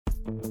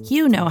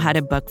You know how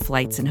to book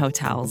flights and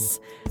hotels.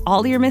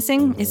 All you're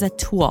missing is a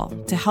tool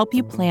to help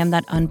you plan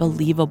that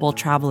unbelievable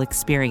travel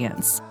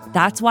experience.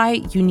 That's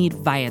why you need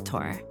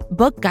Viator.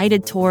 Book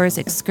guided tours,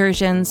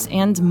 excursions,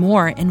 and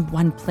more in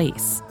one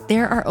place.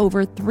 There are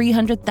over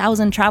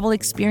 300,000 travel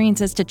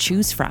experiences to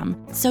choose from,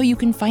 so you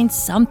can find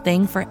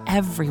something for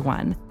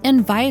everyone.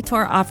 And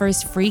Viator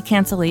offers free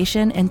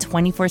cancellation and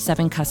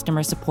 24/7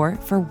 customer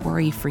support for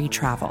worry-free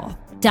travel.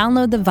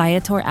 Download the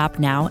Viator app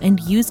now and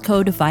use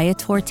code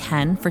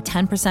Viator10 for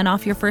 10%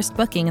 off your first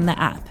booking in the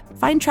app.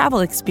 Find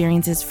travel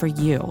experiences for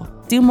you.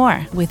 Do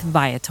more with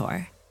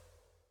Viator.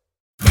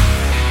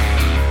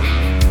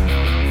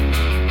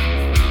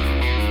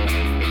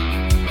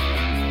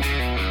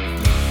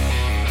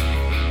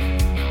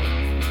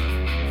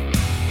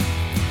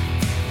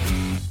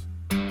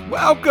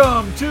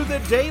 Welcome to the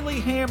Daily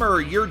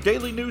Hammer, your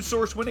daily news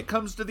source when it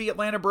comes to the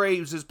Atlanta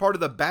Braves as part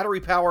of the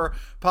Battery Power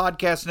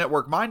Podcast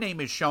Network. My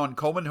name is Sean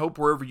Coleman. Hope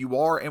wherever you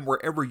are and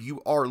wherever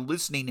you are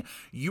listening,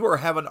 you are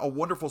having a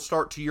wonderful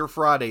start to your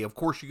Friday. Of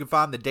course, you can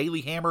find the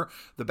Daily Hammer,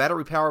 the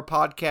Battery Power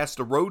Podcast,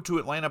 the Road to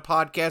Atlanta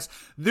Podcast,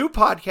 new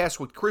podcast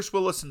with Chris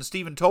Willis and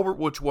Stephen Tolbert,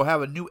 which will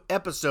have a new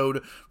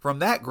episode from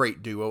that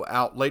great duo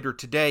out later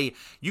today.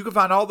 You can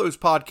find all those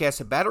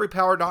podcasts at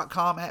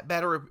batterypower.com, at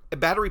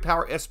Battery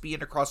Power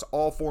SBN across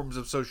all forms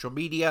of social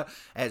media,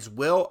 as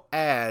well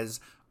as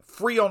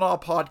free on all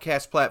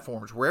podcast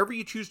platforms. Wherever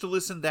you choose to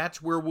listen,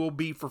 that's where we'll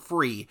be for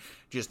free.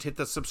 Just hit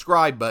the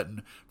subscribe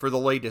button for the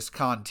latest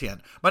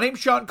content. My name's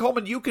Sean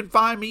Coleman. You can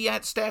find me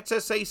at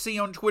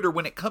StatsSAC on Twitter.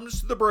 When it comes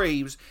to the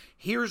Braves,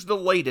 here's the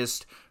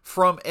latest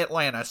from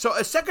Atlanta. So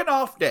a second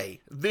off day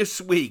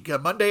this week.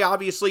 Monday,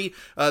 obviously,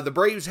 the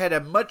Braves had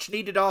a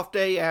much-needed off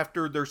day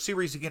after their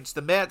series against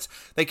the Mets.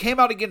 They came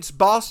out against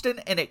Boston,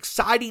 an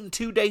exciting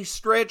two-day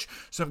stretch.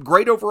 Some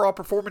great overall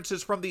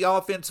performances from the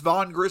offense.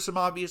 Vaughn Grissom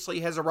obviously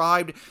has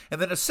arrived. And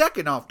then a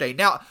second off day.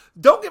 Now,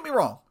 don't get me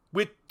wrong.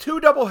 With two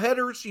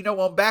doubleheaders,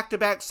 on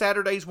back-to-back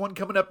Saturdays, one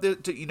coming up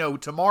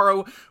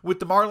tomorrow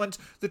with the Marlins,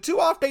 the two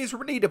off days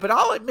were needed. But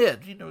I'll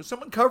admit,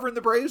 someone covering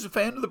the Braves, a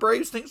fan of the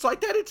Braves, things like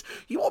that,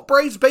 you want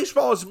Braves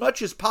baseball as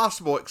much as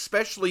possible,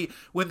 especially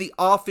when the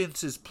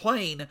offense is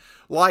playing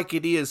like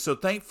it is. So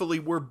thankfully,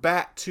 we're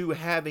back to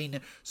having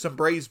some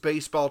Braves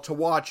baseball to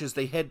watch as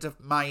they head to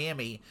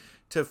Miami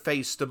to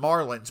face the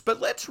Marlins. But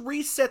let's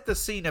reset the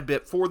scene a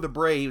bit for the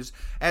Braves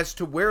as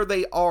to where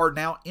they are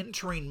now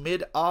entering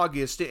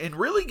mid-August and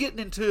really getting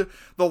into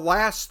the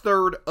last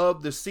third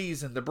of the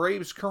season. The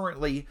Braves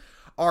currently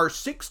are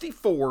 66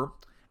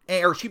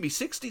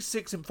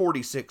 and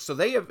 46. So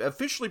they have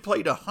officially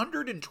played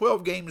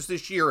 112 games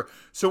this year.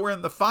 So we're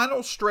in the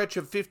final stretch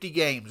of 50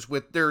 games,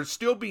 with there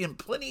still being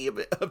plenty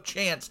of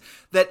chance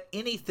that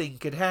anything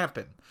could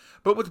happen.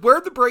 But with where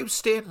the Braves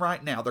stand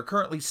right now, they're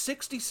currently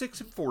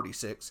 66 and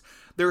 46.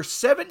 They're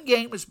 7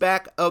 games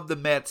back of the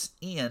Mets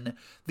in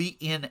the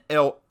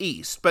NL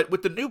East. But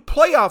with the new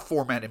playoff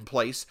format in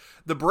place,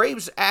 the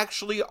Braves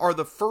actually are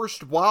the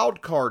first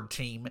wild card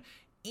team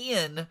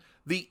in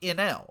the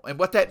NL. And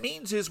what that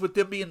means is, with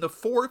them being the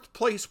 4th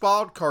place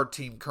wild card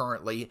team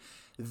currently,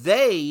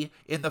 they,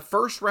 in the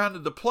first round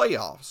of the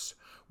playoffs,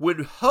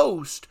 would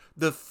host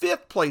the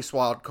 5th place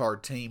wild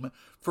card team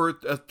for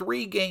a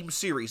 3-game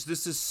series.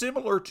 This is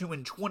similar to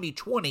in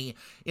 2020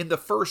 in the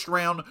first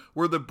round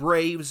where the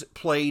Braves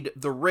played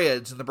the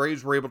Reds and the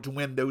Braves were able to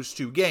win those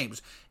 2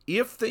 games.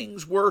 If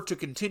things were to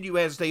continue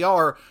as they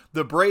are,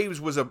 the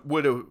Braves would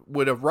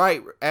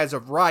have as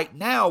of right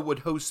now would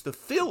host the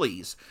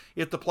Phillies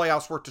if the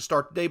playoffs were to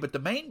start today. But the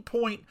main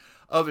point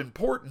of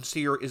importance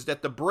here is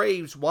that the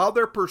Braves, while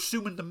they're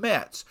pursuing the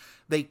Mets,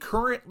 they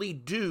currently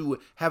do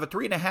have a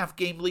 3.5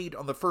 game lead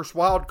on the first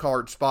wild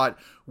card spot,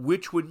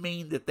 which would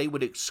mean that they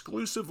would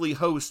exclusively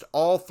host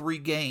all 3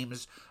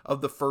 games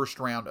of the first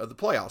round of the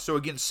playoffs. So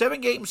again,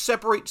 7 games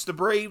separates the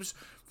Braves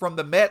from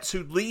the Mets,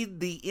 who lead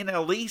the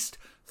NL East.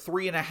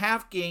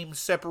 3.5 games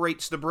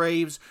separates the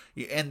Braves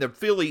and the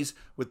Phillies,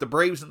 with the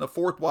Braves in the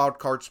 4th wild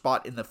card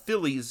spot and the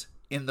Phillies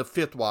in the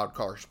 5th wild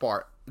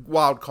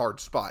card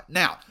spot.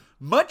 Now,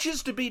 much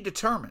is to be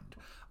determined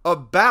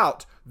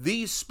about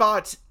these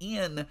spots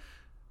in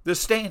the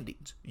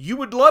standings. You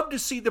would love to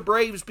see the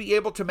Braves be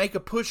able to make a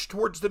push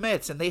towards the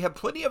Mets, and they have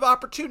plenty of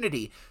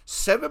opportunity.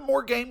 7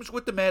 more games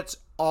with the Mets,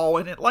 all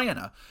in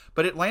Atlanta.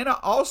 But Atlanta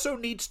also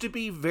needs to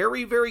be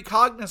very, very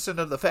cognizant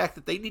of the fact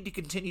that they need to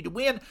continue to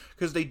win,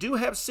 because they do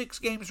have 6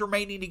 games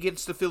remaining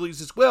against the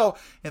Phillies as well,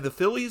 and the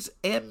Phillies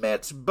and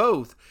Mets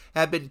both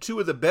have been 2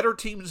 of the better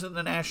teams in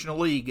the National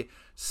League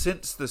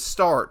since the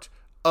start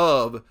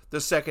of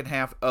the second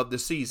half of the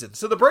season.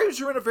 So the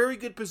Braves are in a very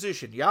good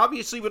position. You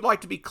obviously would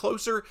like to be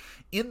closer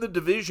in the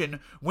division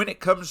when it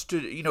comes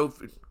to,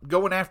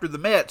 going after the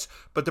Mets,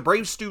 but the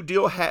Braves still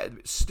do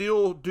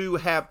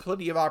have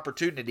plenty of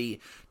opportunity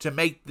to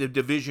make the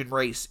division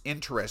race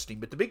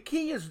interesting. But the big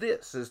key is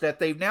that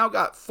they've now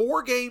got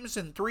 4 games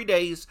in 3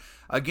 days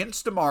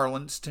against the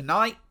Marlins,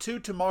 tonight, 2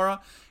 tomorrow,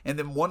 and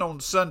then 1 on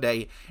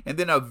Sunday, and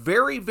then a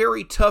very,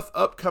 very tough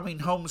upcoming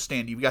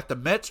homestand. You've got the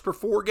Mets for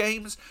 4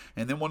 games,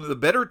 and then one of the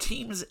better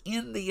teams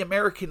in the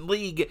American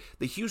League,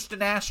 the Houston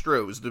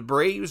Astros. The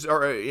Braves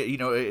are,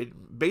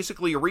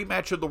 basically a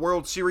rematch of the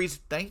World Series,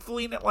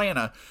 thankfully in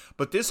Atlanta.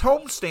 But this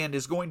homestand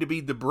is going to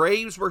be the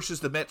Braves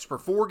versus the Mets for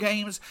 4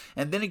 games,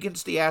 and then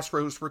against the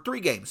Astros for 3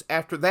 games.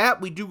 After that,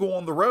 we do go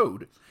on the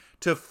road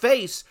to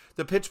face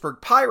the Pittsburgh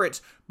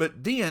Pirates,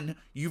 but then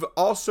you've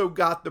also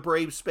got the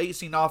Braves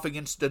facing off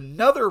against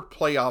another an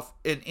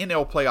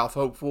NL playoff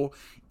hopeful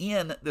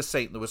in the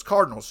St. Louis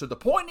Cardinals. So the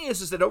point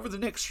is that over the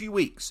next few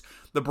weeks,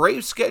 the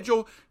Braves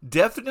schedule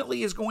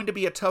definitely is going to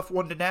be a tough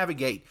one to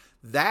navigate.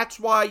 That's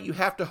why you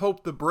have to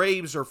hope the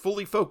Braves are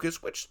fully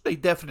focused, which they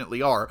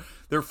definitely are.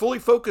 They're fully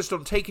focused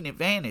on taking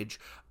advantage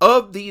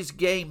of these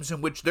games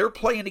in which they're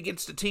playing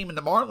against a team in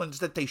the Marlins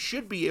that they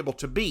should be able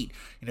to beat.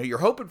 You're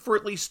hoping for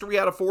at least 3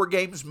 out of 4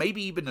 games,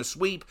 maybe even a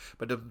sweep,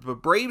 but if the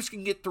Braves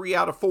can get 3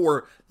 out of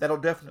 4, that'll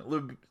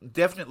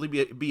definitely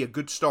be a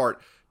good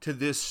start to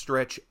this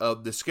stretch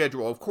of the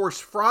schedule. Of course,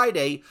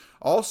 Thursday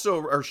also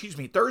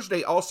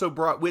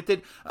brought with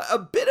it a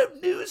bit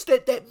of news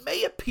that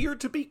may appear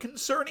to be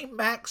concerning.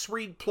 Max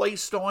Fried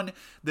placed on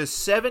the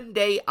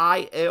 7-day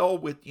IL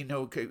with,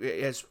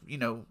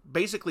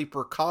 basically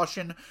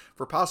precaution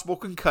for possible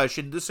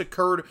concussion. This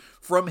occurred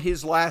from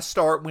his last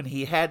start when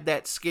he had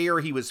that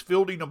scare. He was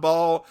fielding a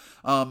ball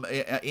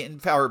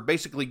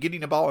basically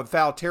getting a ball in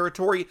foul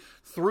territory,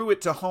 threw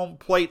it to home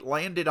plate,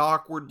 landed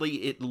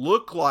awkwardly. It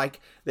looked like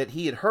that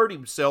he had hurt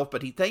himself,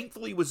 but he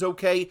thankfully was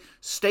okay,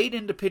 stayed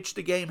in to pitch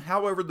the game.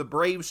 However, the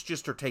Braves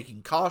just are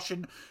taking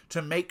caution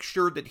to make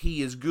sure that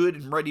he is good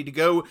and ready to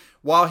go.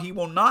 While he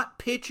will not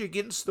pitch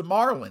against the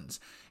Marlins,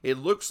 it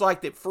looks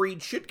like that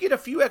Fried should get a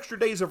few extra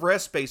days of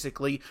rest,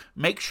 basically.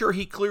 Make sure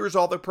he clears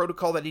all the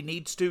protocol that he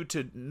needs to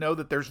know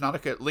that there's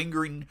not a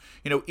lingering,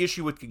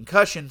 issue with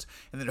concussions.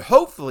 And then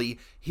hopefully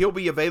he'll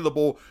be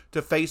available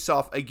to face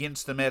off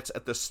against the Mets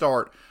at the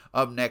start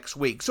of next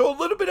week. So a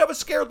little bit of a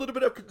scare, a little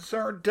bit of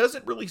concern.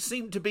 Doesn't really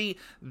seem to be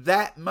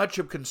that much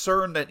of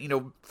concern that,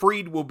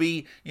 Fried will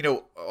be,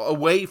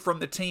 away from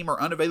the team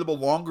or unavailable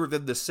longer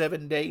than the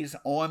 7 days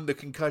on the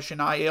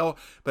concussion IL.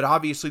 But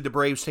obviously the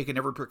Braves taking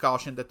every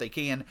precaution that they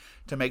can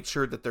to make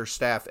sure that their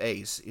staff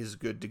ace is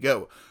good to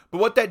go. But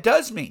what that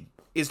does mean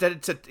is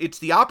that it's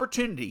the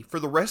opportunity for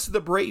the rest of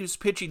the Braves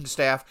pitching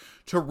staff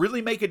to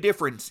really make a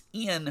difference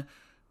in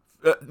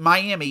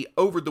Miami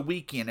over the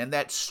weekend, and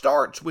that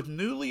starts with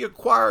newly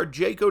acquired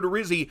Jake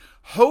Odorizzi.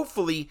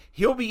 Hopefully,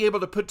 he'll be able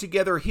to put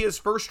together his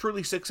first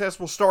truly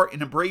successful start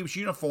in a Braves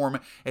uniform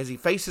as he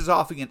faces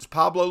off against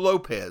Pablo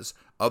Lopez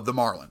of the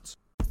Marlins.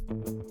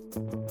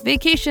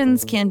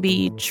 Vacations can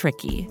be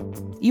tricky.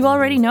 You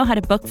already know how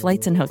to book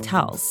flights and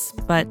hotels,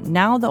 but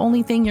now the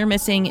only thing you're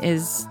missing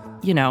is,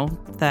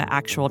 the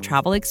actual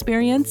travel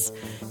experience.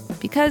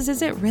 Because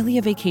is it really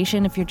a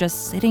vacation if you're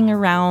just sitting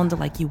around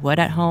like you would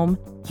at home?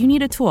 You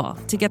need a tool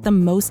to get the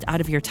most out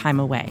of your time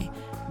away.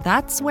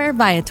 That's where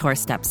Viator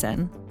steps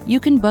in. You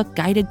can book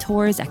guided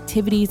tours,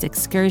 activities,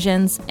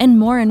 excursions, and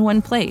more in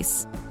one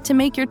place to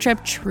make your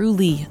trip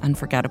truly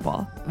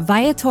unforgettable.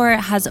 Viator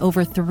has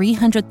over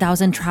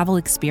 300,000 travel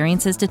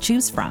experiences to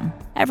choose from.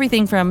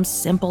 Everything from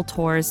simple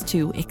tours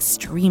to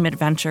extreme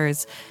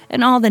adventures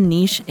and all the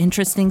niche,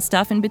 interesting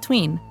stuff in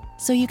between.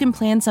 So you can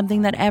plan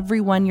something that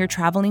everyone you're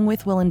traveling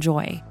with will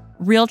enjoy.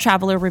 Real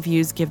traveler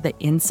reviews give the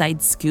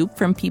inside scoop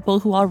from people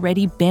who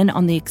already been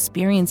on the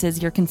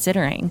experiences you're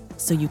considering,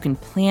 so you can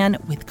plan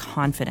with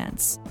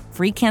confidence.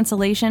 Free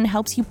cancellation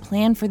helps you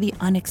plan for the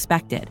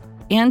unexpected.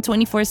 And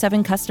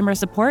 24/7 customer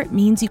support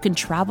means you can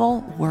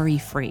travel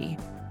worry-free.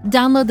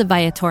 Download the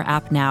Viator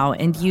app now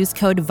and use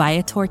code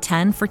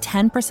Viator10 for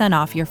 10%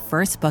 off your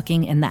first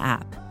booking in the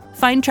app.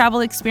 Find travel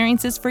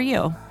experiences for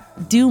you.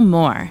 Do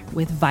more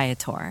with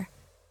Viator.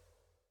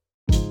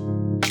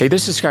 Hey,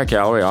 this is Scott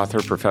Galloway,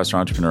 author, professor,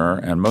 entrepreneur,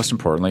 and most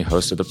importantly,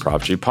 host of the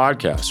Prop G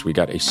podcast. We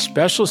got a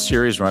special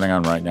series running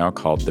on right now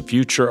called The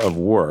Future of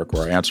Work,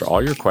 where I answer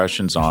all your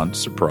questions on,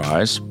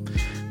 surprise,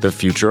 the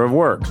future of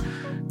work.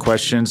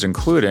 Questions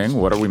including,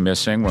 what are we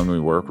missing when we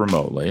work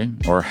remotely?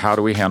 Or how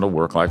do we handle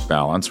work-life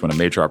balance when a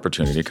major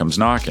opportunity comes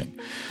knocking?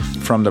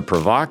 From the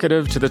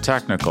provocative to the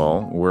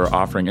technical, we're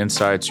offering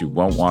insights you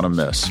won't want to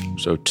miss.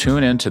 So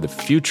tune in to The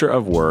Future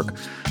of Work,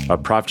 a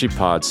Prop G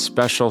Pod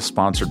special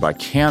sponsored by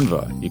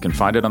Canva. You can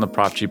find it on the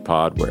Prop G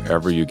Pod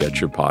wherever you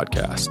get your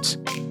podcasts.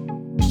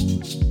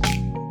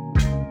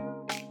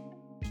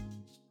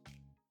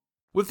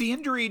 With the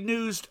injury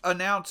news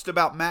announced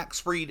about Max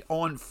Fried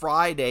on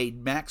Friday,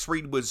 Max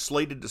Fried was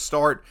slated to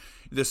start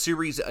the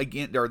series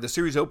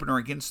opener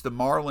against the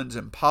Marlins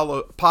and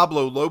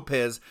Pablo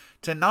Lopez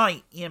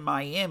tonight in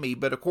Miami.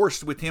 But of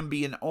course, with him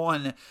being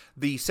on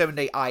the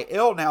 7-day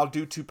IL now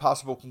due to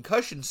possible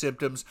concussion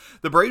symptoms,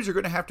 the Braves are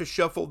going to have to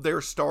shuffle their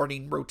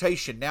starting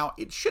rotation. Now,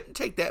 it shouldn't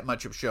take that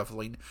much of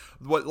shuffling.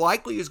 What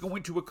likely is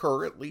going to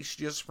occur, at least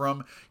just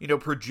from,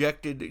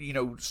 projected,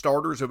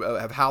 starters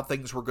of how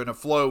things were going to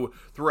flow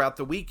throughout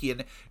the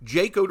weekend,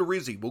 Jake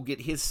Odorizzi will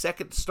get his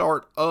second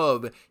start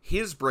of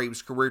his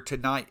Braves career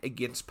tonight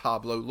against Pablo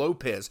Pablo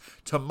Lopez.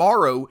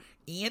 Tomorrow,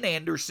 Ian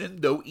Anderson,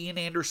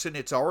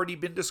 it's already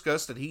been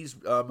discussed that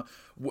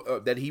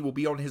that he will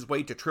be on his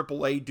way to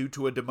AAA due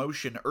to a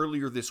demotion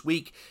earlier this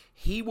week.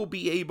 He will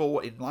be able,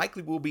 and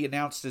likely will be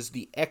announced as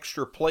the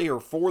extra player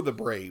for the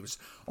Braves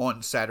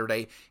on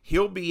Saturday.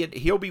 He'll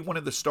be one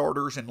of the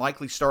starters and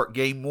likely start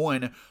game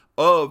one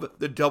of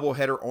the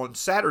doubleheader on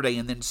Saturday,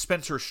 and then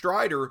Spencer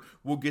Strider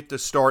will get the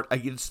start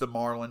against the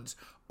Marlins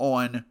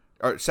on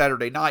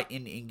Saturday night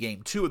in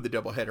game two of the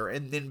doubleheader.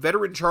 And then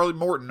veteran Charlie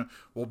Morton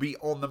will be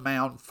on the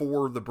mound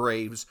for the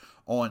Braves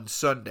on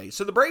Sunday.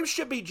 So the Braves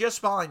should be just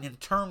fine in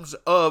terms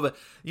of,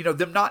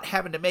 them not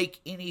having to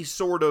make any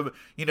sort of,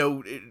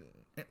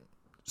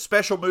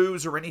 special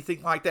moves or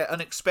anything like that,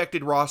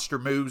 unexpected roster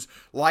moves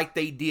like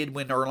they did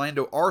when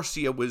Orlando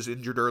Arcia was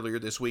injured earlier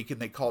this week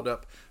and they called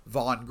up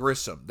Vaughn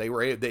Grissom.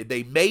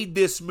 They made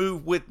this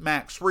move with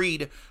Max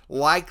Fried,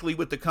 likely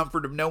with the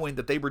comfort of knowing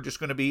that they were just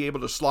going to be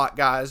able to slot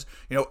guys,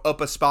 up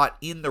a spot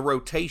in the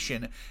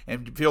rotation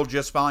and feel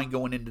just fine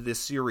going into this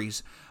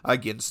series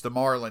against the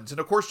Marlins. And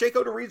of course, Jake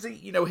Odorizzi,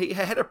 he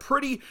had a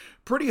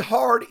pretty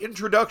hard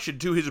introduction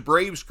to his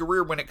Braves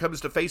career when it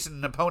comes to facing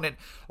an opponent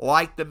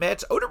like the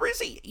Mets.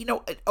 Odorizzi,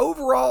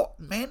 overall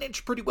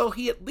managed pretty well.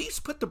 He at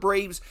least put the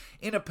Braves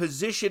in a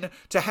position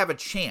to have a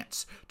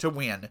chance to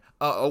win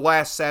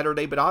last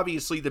Saturday, but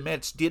obviously the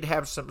Mets did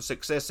have some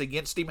success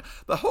against him.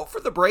 The hope for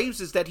the Braves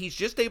is that he's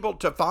just able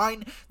to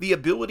find the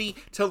ability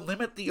to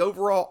limit the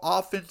overall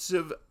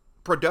offensive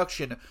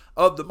production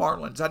of the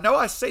Marlins. I know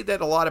I say that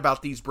a lot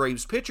about these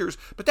Braves pitchers,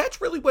 but that's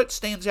really what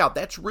stands out.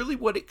 That's really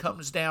what it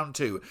comes down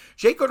to.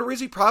 Jake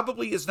Odorizzi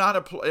probably is not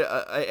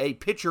a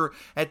pitcher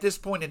at this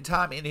point in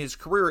time in his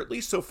career, at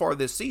least so far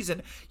this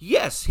season.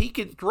 Yes, he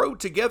can throw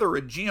together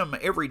a gem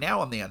every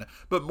now and then,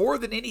 but more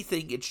than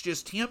anything, it's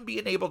just him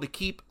being able to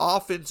keep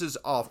offenses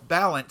off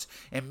balance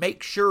and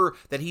make sure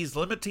that he's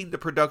limiting the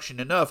production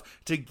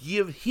enough to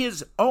give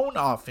his own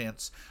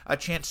offense a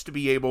chance to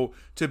be able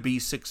to be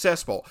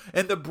successful.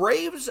 And the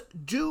Braves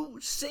do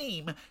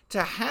seem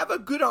to have a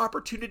good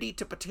opportunity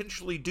to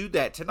potentially do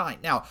that tonight.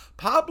 Now,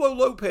 Pablo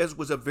Lopez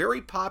was a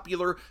very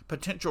popular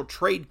potential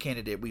trade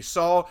candidate. We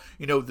saw,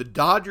 the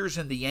Dodgers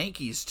and the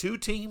Yankees, two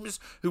teams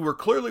who were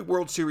clearly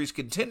World Series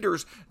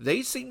contenders.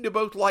 They seem to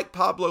both like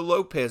Pablo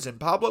Lopez, and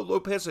Pablo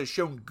Lopez has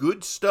shown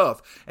good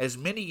stuff, as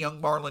many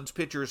young Marlins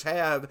pitchers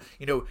have,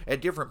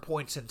 at different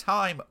points in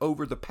time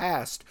over the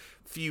past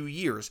few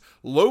years.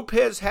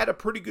 Lopez had a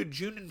pretty good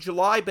June and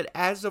July, but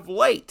as of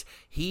late,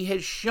 he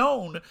has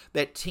shown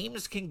that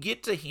teams can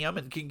get to him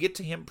and can get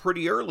to him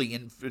pretty early.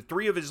 In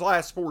 3 of his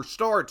last 4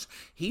 starts,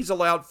 he's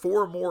allowed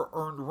 4 more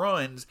earned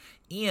runs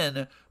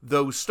in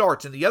those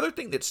starts. And the other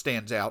thing that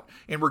stands out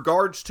in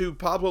regards to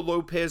Pablo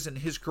Lopez and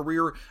his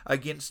career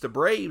against the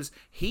Braves,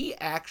 he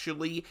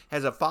actually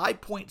has a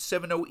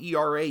 5.70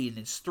 ERA and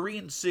is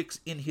 3-6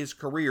 in his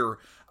career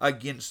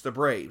against the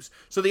Braves.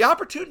 So the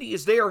opportunity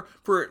is there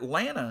for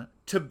Atlanta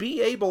to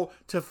be able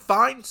to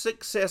find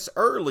success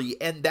early,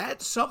 and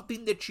that's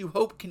something that you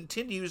hope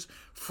continues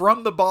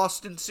from the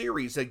Boston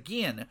series.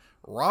 Again,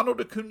 Ronald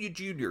Acuna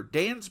Jr.,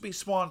 Dansby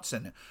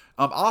Swanson,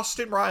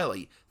 Austin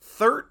Riley,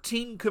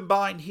 13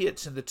 combined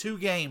hits in the 2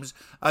 games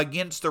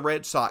against the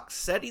Red Sox,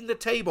 setting the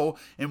table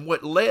in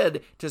what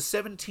led to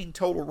 17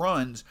 total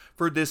runs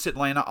for this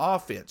Atlanta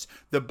offense.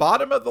 The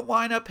bottom of the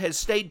lineup has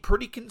stayed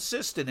pretty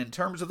consistent in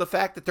terms of the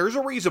fact that there's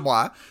a reason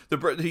why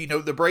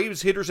the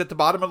Braves hitters at the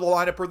bottom of the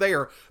lineup are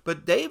there,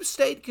 but they've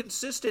stayed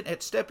consistent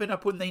at stepping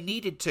up when they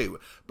needed to.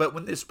 But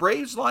when this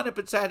Braves lineup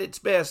is at its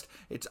best,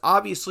 it's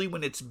obviously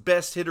when its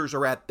best hitters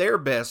are at their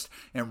best,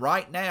 and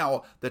right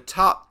now the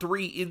top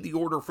 3 in the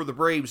order for the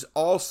Braves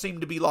all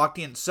seem to be locked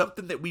in,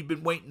 something that we've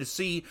been waiting to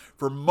see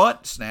for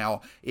months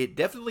now. It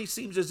definitely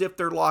seems as if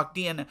they're locked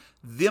in.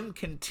 Them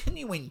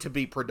continuing to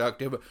be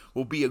productive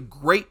will be a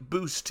great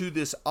boost to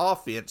this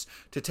offense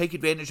to take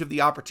advantage of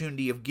the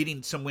opportunity of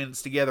getting some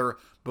wins together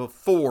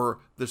before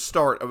the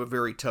start of a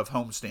very tough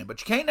homestand.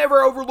 But you can't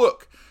ever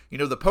overlook,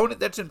 the opponent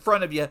that's in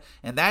front of you,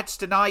 and that's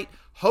tonight.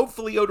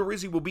 Hopefully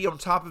Odorizzi will be on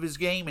top of his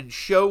game and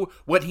show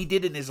what he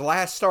did in his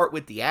last start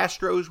with the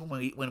Astros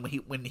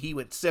when he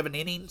went 7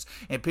 innings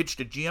and pitched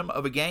a gem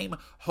of a game.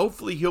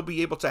 Hopefully he'll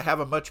be able to have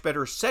a much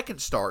better second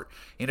start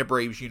in a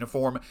Braves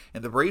uniform,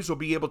 and the Braves will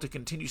be able to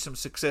continue some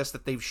success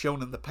that they've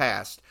shown in the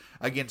past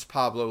against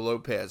Pablo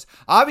Lopez.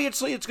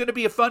 Obviously, it's going to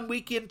be a fun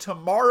weekend.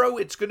 Tomorrow,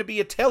 it's going to be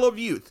a tale of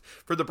youth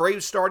for the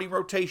Braves starting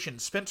rotation.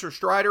 Spencer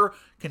Strider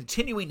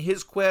continuing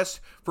his quest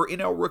for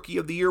NL Rookie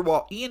of the Year,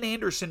 while Ian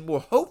Anderson will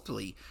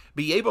hopefully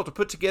be able to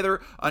put together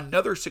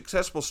another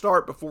successful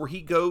start before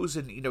he goes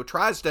and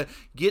tries to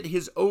get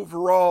his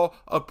overall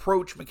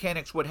approach,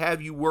 mechanics, what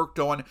have you, worked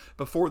on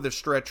before the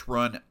stretch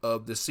run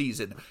of the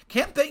season.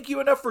 Can't thank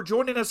you enough for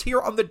joining us here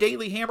on the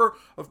Daily Hammer.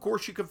 Of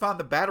course, you can find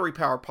the Battery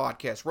Power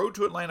Podcast, Road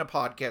to Atlanta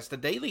Podcast, the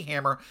Daily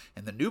Hammer,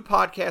 and the new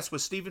podcast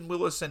with Stephen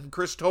Willis and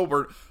Chris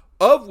Tolbert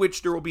of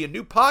which there will be a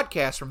new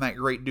podcast from that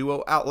great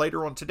duo out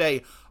later on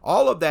today.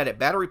 All of that at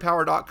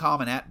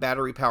batterypower.com and at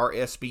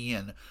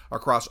batterypowersbn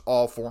across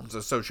all forms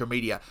of social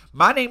media.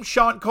 My name's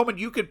Sean Coleman.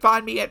 You can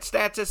find me at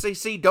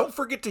StatsSAC. Don't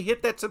forget to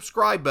hit that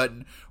subscribe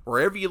button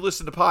wherever you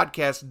listen to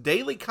podcasts.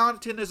 Daily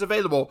content is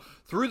available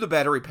through the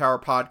Battery Power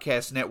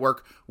Podcast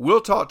Network.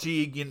 We'll talk to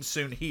you again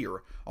soon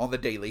here on the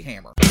Daily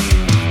Hammer.